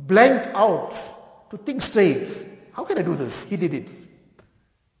blanked out to think straight. How can I do this? He did it.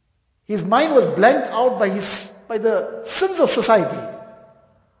 His mind was blanked out by the sins of society.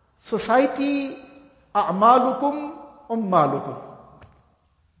 Society, a'malukum ummalukum.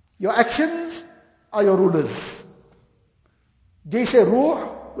 Your actions are your rulers. Jaise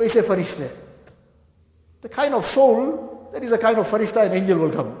ruh, waise farishte. The kind of soul, that is the kind of farishta, an angel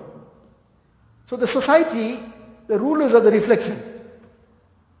will come. So the society, the rulers are the reflection.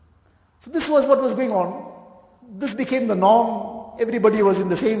 So this was what was going on. This became the norm. Everybody was in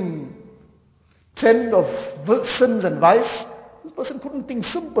the same trend of sins and vice. This person couldn't think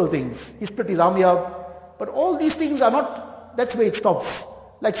simple things. He split his army up. But all these things are not, that's where it stops.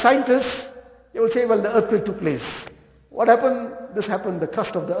 Like scientists, they will say, well, the earthquake took place. What happened? This happened, the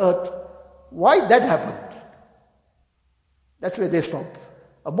crust of the earth. Why that happened? That's where they stop.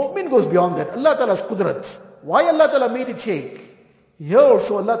 A mu'min goes beyond that. Allah Ta'ala's qudrat. Why Allah Ta'ala made it shake? Here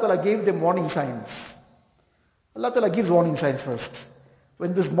also Allah Ta'ala gave them warning signs. Allah Ta'ala gives warning signs first.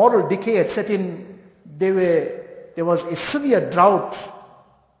 When this moral decay had set in, there was a severe drought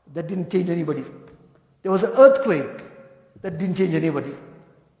that didn't change anybody. There was an earthquake that didn't change anybody.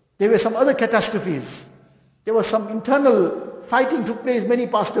 There were some other catastrophes. There was some internal fighting took place, many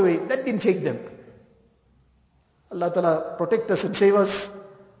passed away. That didn't change them. Allah Ta'ala protect us and save us.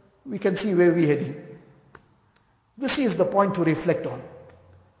 We can see where we're heading. This is the point to reflect on.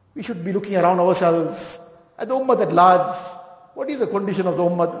 We should be looking around ourselves, at the ummah at large. What is the condition of the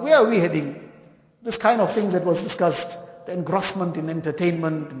ummah? Where are we heading? This kind of things that was discussed, the engrossment in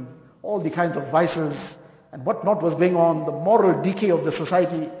entertainment, and all the kinds of vices, and what not was going on, the moral decay of the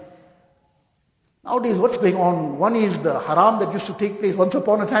society. Nowadays what's going on? One is the haram that used to take place once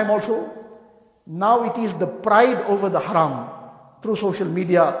upon a time also. Now it is the pride over the haram. Through social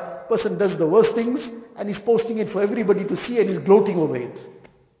media, person does the worst things and is posting it for everybody to see and is gloating over it.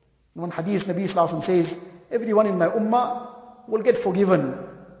 In one hadith, Nabi Sallallahu Alaihi Wasallam says, everyone in my ummah will get forgiven.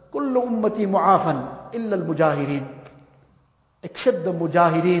 Kullu ummati mu'afan illa al-mujahirin. Except the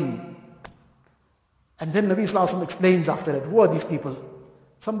mujahirin. And then Nabi Sallallahu Alaihi Wasallam explains after that, who are these people?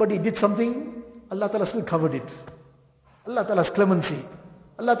 Somebody did something, Allah Ta'ala still covered it. Allah Ta'ala's clemency.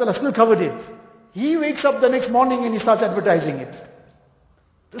 Allah Ta'ala still covered it. He wakes up the next morning and he starts advertising it.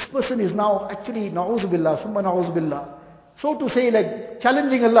 This person is now actually, na'uzu billah, summa na'uzu billah, so to say, like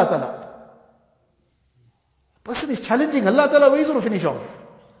challenging Allah Ta'ala. Person is challenging Allah Ta'ala, where is going to finish off?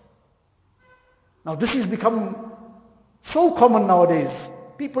 Now this has become so common nowadays.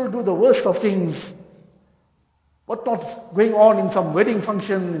 People do the worst of things. What not going on in some wedding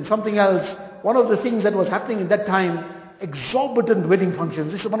function, in something else. One of the things that was happening in that time, exorbitant wedding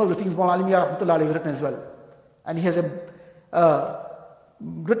functions. This is one of the things Mawlana Alimiya Rahmatullah has written as well. And he has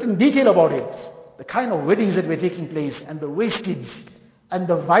written detail about it. The kind of weddings that were taking place, and the wastage, and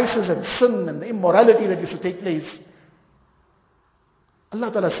the vices and sin and the immorality that used to take place.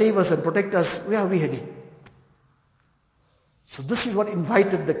 Allah Ta'ala save us and protect us. Where are we heading? So this is what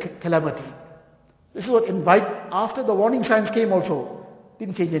invited the calamity. This is what after the warning signs came also,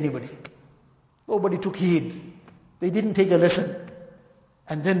 didn't change anybody. Nobody took heed. They didn't take a lesson.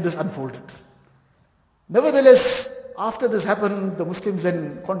 And then this unfolded. Nevertheless, after this happened, the Muslims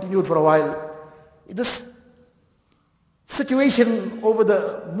then continued for a while. This situation over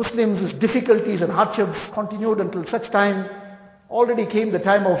the Muslims' difficulties and hardships continued until such time. Already came the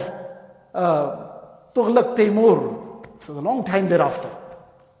time of Tughlaq Taimur. So a long time thereafter.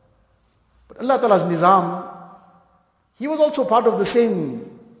 But Allah Ta'ala's Nizam, he was also part of the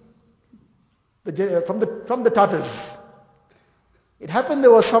same, from the Tatars. It happened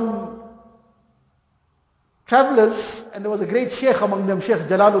there were some travelers, and there was a great sheikh among them, Sheikh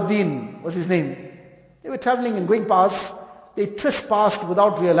Jalaluddin was his name. They were traveling and going past. They trespassed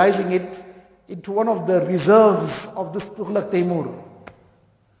without realizing it into one of the reserves of this Tughlaq Taimur.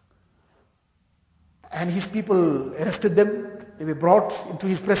 And his people arrested them. They were brought into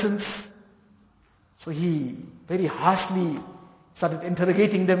his presence. So he very harshly started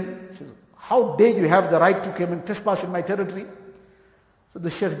interrogating them. He says, how dare you have the right to come and trespass in my territory? So the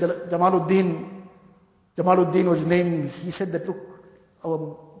Sheikh Jamaluddin was his name. He said that, look,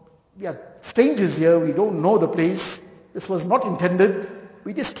 we are strangers here. We don't know the place. This was not intended.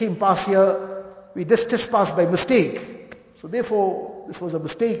 We just came past here. We just trespassed by mistake. So therefore, this was a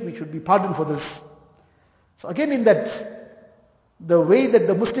mistake. We should be pardoned for this. So again in that, the way that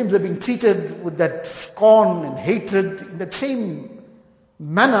the Muslims are being treated with that scorn and hatred, in that same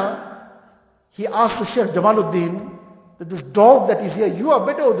manner, he asked the Sheikh Jamaluddin that this dog that is here, you are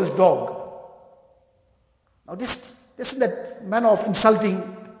better with this dog. Now just in that manner of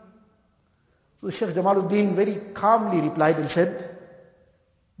insulting. So Sheikh Jamaluddin very calmly replied and said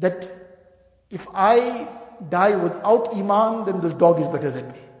that if I die without Iman, then this dog is better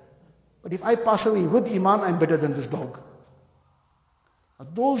than me. But if I pass away with Iman, I'm better than this dog. Now,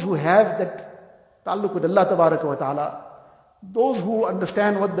 those who have that ta'alluq with Allah Tabaraka wa Ta'ala, those who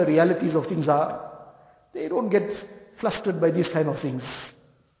understand what the realities of things are, they don't get flustered by these kind of things.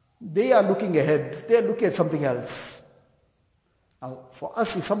 They are looking ahead. They are looking at something else. Now, for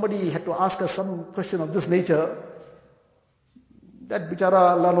us, if somebody had to ask us some question of this nature, that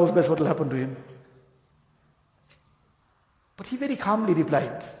bichara, Allah knows best what will happen to him. But he very calmly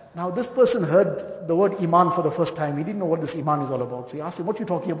replied. Now this person heard the word Iman for the first time. He didn't know what this Iman is all about. So he asked him, what are you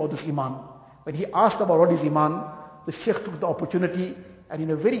talking about this Iman? When he asked about what is Iman, the Sheikh took the opportunity and in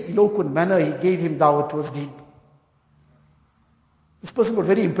a very eloquent manner he gave him da'wah towards deen. This person got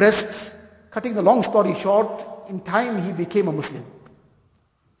very impressed. Cutting the long story short, in time he became a Muslim.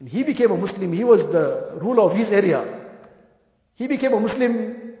 And he became a Muslim. He was the ruler of his area. He became a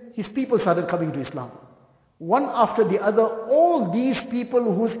Muslim. His people started coming to Islam. one after the other, all these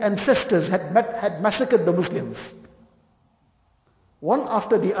people whose ancestors had massacred the Muslims, one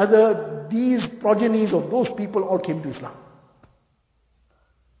after the other, these progenies of those people all came to Islam.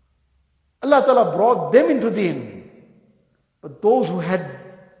 Allah Ta'ala brought them into Deen. But those who had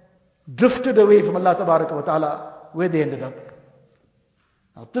drifted away from Allah Ta'ala, where they ended up.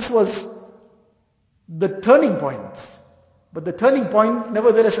 Now this was the turning point. But the turning point,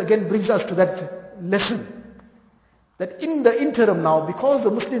 nevertheless, again brings us to that lesson. That in the interim now, because the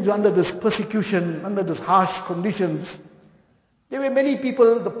Muslims were under this persecution, under these harsh conditions, there were many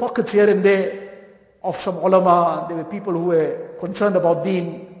people, the pockets here and there of some ulama, there were people who were concerned about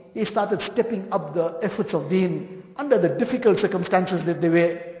Deen. They started stepping up the efforts of Deen under the difficult circumstances that they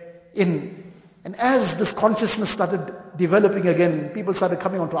were in. And as this consciousness started developing again, people started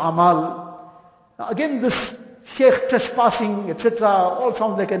coming onto Amal. Now again this Sheikh trespassing, etc., all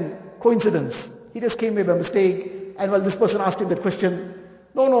sounds like a coincidence. He just came here by mistake, and while this person asked him that question,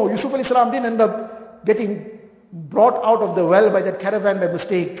 no, Yusuf alayhi salam didn't end up getting brought out of the well by that caravan by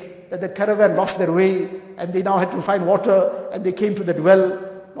mistake, that the caravan lost their way, and they now had to find water, and they came to that well.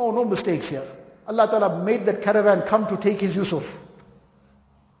 No mistakes here. Allah Ta'ala made that caravan come to take his Yusuf.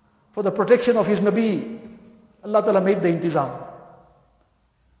 For the protection of his Nabi, Allah Ta'ala made the intizam.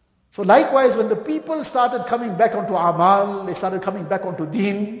 So likewise, when the people started coming back onto Amal, they started coming back onto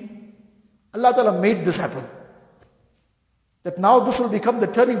Deen, Allah Ta'ala made this happen. That now this will become the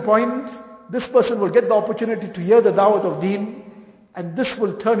turning point. This person will get the opportunity to hear the da'wat of Deen, and this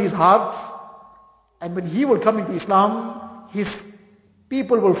will turn his heart. And when he will come into Islam, his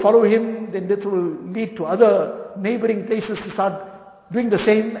people will follow him, then this will lead to other neighboring places to start doing the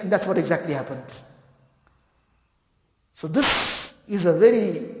same, and that's what exactly happened. So this is a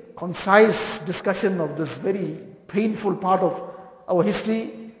very concise discussion of this very painful part of our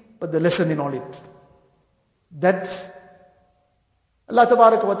history, but the lesson in all it. That Allah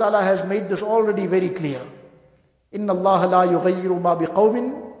Tabaraka wa Ta'ala has made this already very clear. إِنَّ اللَّهَ لَا يُغَيِّرُ مَا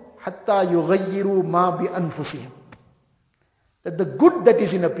بِقَوْمٍ حَتَّى يُغَيِّرُوا مَا بِأَنفُسِهِمْ. That the good that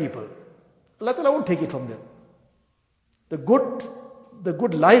is in a people, Allah Ta'ala won't take it from them. The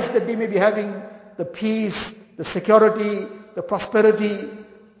good life that they may be having, the peace, the security, the prosperity,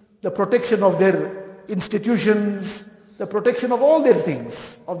 the protection of their institutions, the protection of all their things,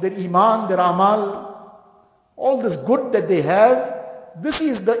 of their iman, their amal, all this good that they have, this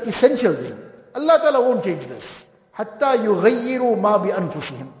is the essential thing. Allah Ta'ala won't change this. حَتَّى يُغَيِّرُوا مَا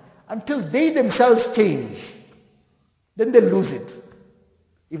بِأَنفُسِهِمْ. Until they themselves change, then they'll lose it.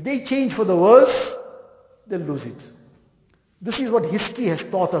 If they change for the worse, they'll lose it. This is what history has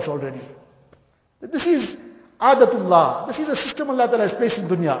taught us already. This is adatullah. This is the system Allah Ta'ala has placed in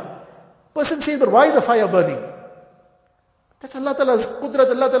dunya. Person says, but why is the fire burning? That's Allah Ta'ala's qudrat.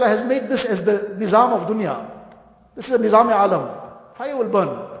 Allah Ta'ala has made this as the nizam of dunya. This is a nizam alam. Fire will burn.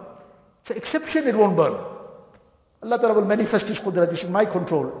 It's an exception, it won't burn. Allah Ta'ala will manifest His qudrat. This is my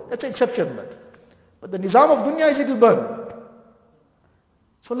control. That's an exception. But the nizam of dunya is it will burn.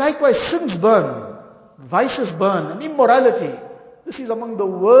 So likewise, sins burn, vices burn, and immorality. This is among the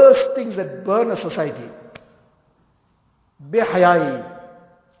worst things that burn a society. Behayai,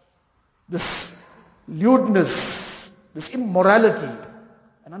 this lewdness, this immorality.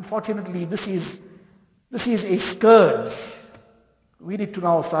 And unfortunately, this is a scourge. We need to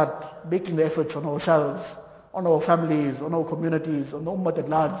now start making the efforts on ourselves, on our families, on our communities, on the ummah at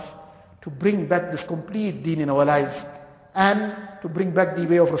large, to bring back this complete deen in our lives, and to bring back the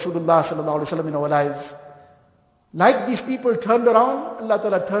way of Rasulullah sallallahu alaihi wasallam in our lives. Like these people turned around, Allah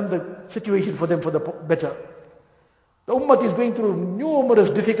Ta'ala turned the situation for them for the better. The ummah is going through numerous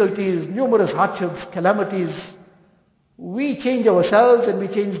difficulties, numerous hardships, calamities. We change ourselves and we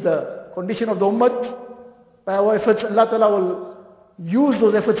change the condition of the ummah. By our efforts, Allah Ta'ala will use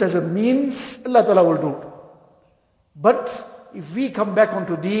those efforts as a means, Allah Ta'ala will do. But if we come back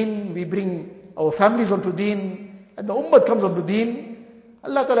onto deen, we bring our families onto deen, and the ummah comes onto deen,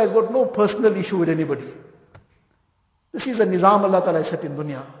 Allah Ta'ala has got no personal issue with anybody. This is the nizam Allah Ta'ala has set in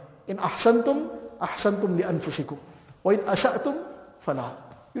dunya. In ahsantum, ahsantum li anfusikum. Wa in asa'tum, falah.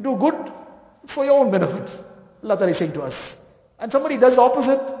 You do good, it's for your own benefit. Allah Ta'ala is saying to us. And somebody does the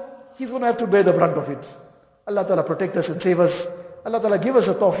opposite, he's going to have to bear the brunt of it. Allah Ta'ala protect us and save us. Allah Ta'ala give us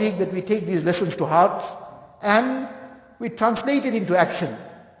a tawfiq that we take these lessons to heart and we translate it into action.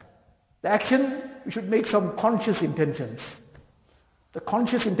 The action, we should make some conscious intentions. The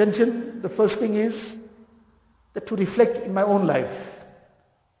conscious intention, the first thing is that to reflect in my own life.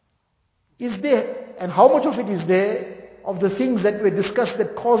 Is there, and how much of it is there, of the things that were discussed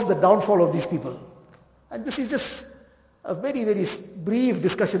that caused the downfall of these people? And this is just a very, very brief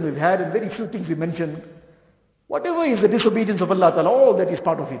discussion we've had, and very few things we mentioned. Whatever is the disobedience of Allah Ta'ala, all that is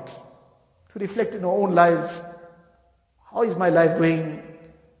part of it. To reflect in our own lives. How is my life going?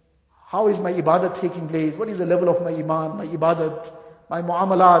 How is my ibadat taking place? What is the level of my iman, my ibadat, my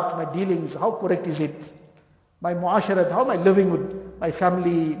muamalat, my dealings? How correct is it? My muasharat, how am I living with my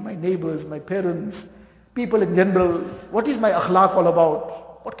family, my neighbors, my parents, people in general? What is my akhlaq all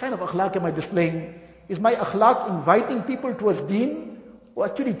about? What kind of akhlaq am I displaying? Is my akhlaq inviting people towards deen or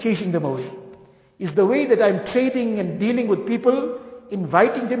actually chasing them away? Is the way that I'm trading and dealing with people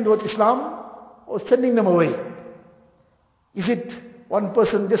inviting them towards Islam or sending them away? Is it one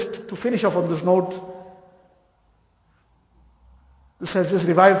person, just to finish off on this note, this has just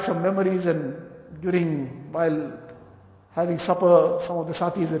revived some memories, and while having supper, some of the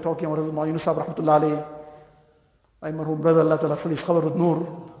satis were talking about Hazrat Yunus Sahib Rahmatullah Alayh, my marhum brother, Allah Ta'ala fill his qabr with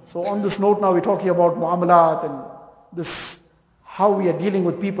noor. So on this note now we're talking about muamalat and this, how we are dealing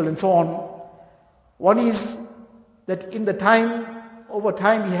with people and so on. One is that in the time, over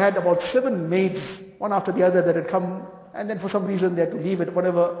time he had about 7 maids, one after the other, that had come, and then for some reason they had to leave it,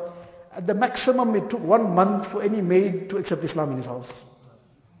 whatever. At the maximum it took 1 month for any maid to accept Islam in his house.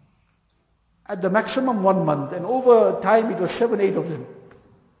 At the maximum 1 month, and over time it was 7, 8 of them.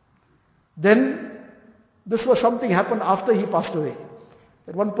 Then this was something happened after he passed away.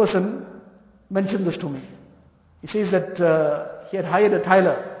 That one person mentioned this to me. He says that he had hired a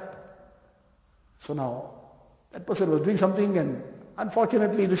tiler. So now, that person was doing something, and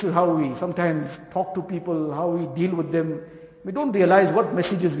unfortunately this is how we sometimes talk to people, how we deal with them. We don't realize what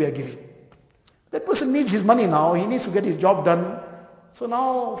messages we are giving. That person needs his money now, he needs to get his job done. So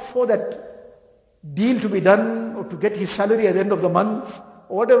now for that deal to be done, or to get his salary at the end of the month,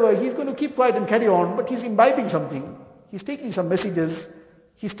 or whatever, he's going to keep quiet and carry on, but he's imbibing something. He's taking some messages,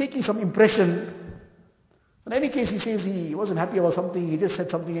 he's taking some impression. In any case, he says he wasn't happy about something, he just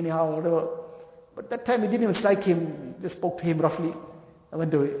said something anyhow, whatever. But that time it didn't even strike him, he just spoke to him roughly, and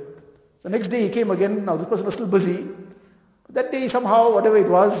went away. The next day he came again, now this person was still busy. That day somehow, whatever it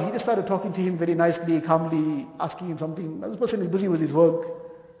was, he just started talking to him very nicely, calmly, asking him something. Now this person is busy with his work.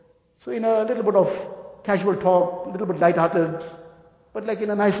 So in a little bit of casual talk, a little bit light-hearted, but like in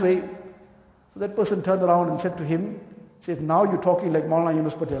a nice way. So that person turned around and said to him, says, now you're talking like Maulana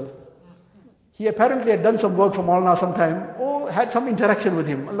Yunus Patel. He apparently had done some work for Maulana sometime, or had some interaction with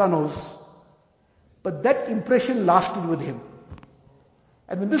him, Allah knows. But that impression lasted with him.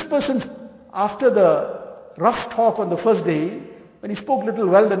 And when this person, after the rough talk on the first day, when he spoke little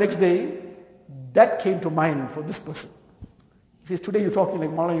well the next day, that came to mind for this person. He says, today you're talking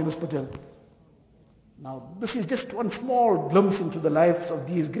like Maulana Yunus Patel. Now, this is just one small glimpse into the lives of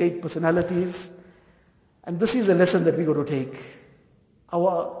these great personalities. And this is a lesson that we got to take.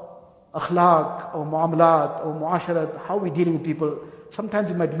 Our akhlaq, our muamalat, our muasharat, how we dealing with people. Sometimes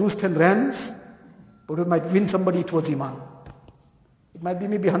we might lose 10 rands, but we might win somebody towards Iman. It might be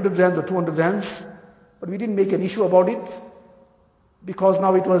maybe 100 rands or 200 rands, but we didn't make an issue about it, because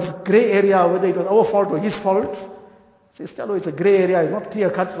now it was grey area, whether it was our fault or his fault. Says, chalo, it's a grey area, it's not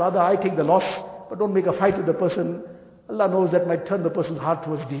clear cut, rather I take the loss, but don't make a fight with the person. Allah knows that might turn the person's heart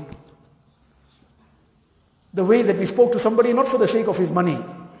towards deen. The way that we spoke to somebody, not for the sake of his money.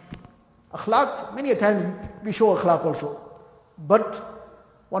 Akhlaq, many a times we show akhlaq also.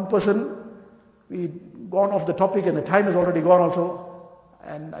 But one person, we've gone off the topic and the time has already gone also.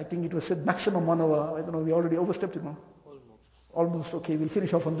 And I think it was said maximum 1 hour. I don't know, we already overstepped it now. Almost. Okay, we'll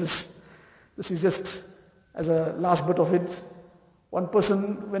finish off on this. This is just as a last bit of it. One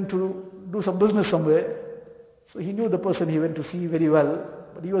person went to do some business somewhere. So he knew the person he went to see very well,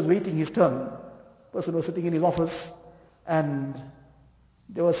 but he was waiting his turn. The person was sitting in his office, and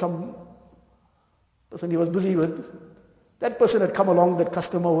there was some person he was busy with. That person had come along, that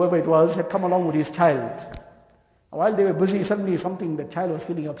customer, whoever it was, had come along with his child. While they were busy, suddenly something, the child was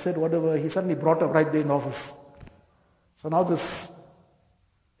feeling upset, whatever, he suddenly brought up right there in the office. So now this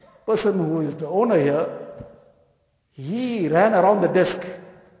person who is the owner here, he ran around the desk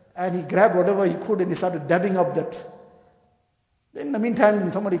and he grabbed whatever he could and he started dabbing up that. In the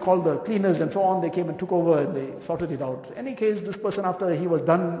meantime, somebody called the cleaners and so on, they came and took over and they sorted it out. In any case, this person, after he was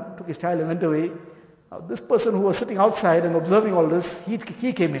done, took his child and went away. Now, this person who was sitting outside and observing all this, he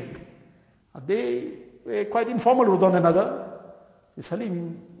came in. Now, they were quite informal with one another. He's telling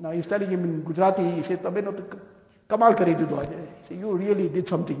him in Gujarati, he said, Kamal kari dido. He said, you really did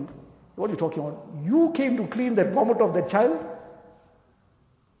something. What are you talking about? You came to clean that vomit of that child?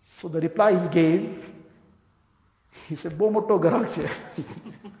 So the reply he gave, he said, Bomoto Garakche. He's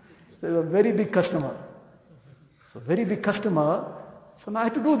a very big customer. So very big customer. So now I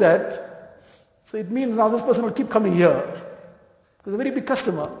had to do that. So it means now this person will keep coming here. Because a very big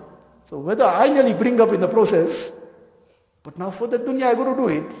customer. So whether I nearly bring up in the process, but now for the dunya I got to do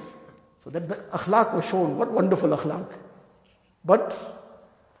it. So that the akhlaq was shown, what wonderful akhlaq. But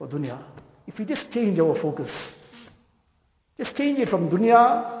for dunya, if we just change our focus, just change it from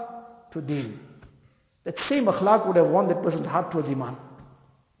dunya to deen, that same akhlaq would have won that person's heart towards iman.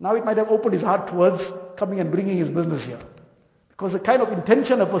 Now it might have opened his heart towards coming and bringing his business here. Because the kind of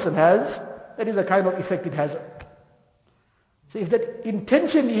intention a person has, that is the kind of effect it has. So if that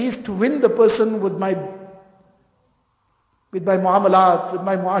intention is to win the person with my muamalat, with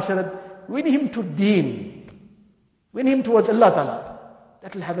my muasharat, win him to deen, win him towards Allah Ta'ala,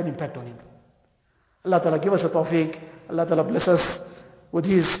 that will have an impact on him. Allah Ta'ala give us a tawfiq, Allah Ta'ala bless us with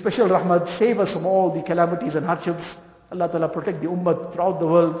His special rahmat, save us from all the calamities and hardships. Allah Ta'ala protect the ummah throughout the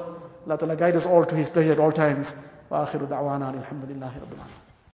world. Allah Ta'ala guide us all to His pleasure at all times. Wa akhiru da'wana alhamdulillahi rabbil alamin.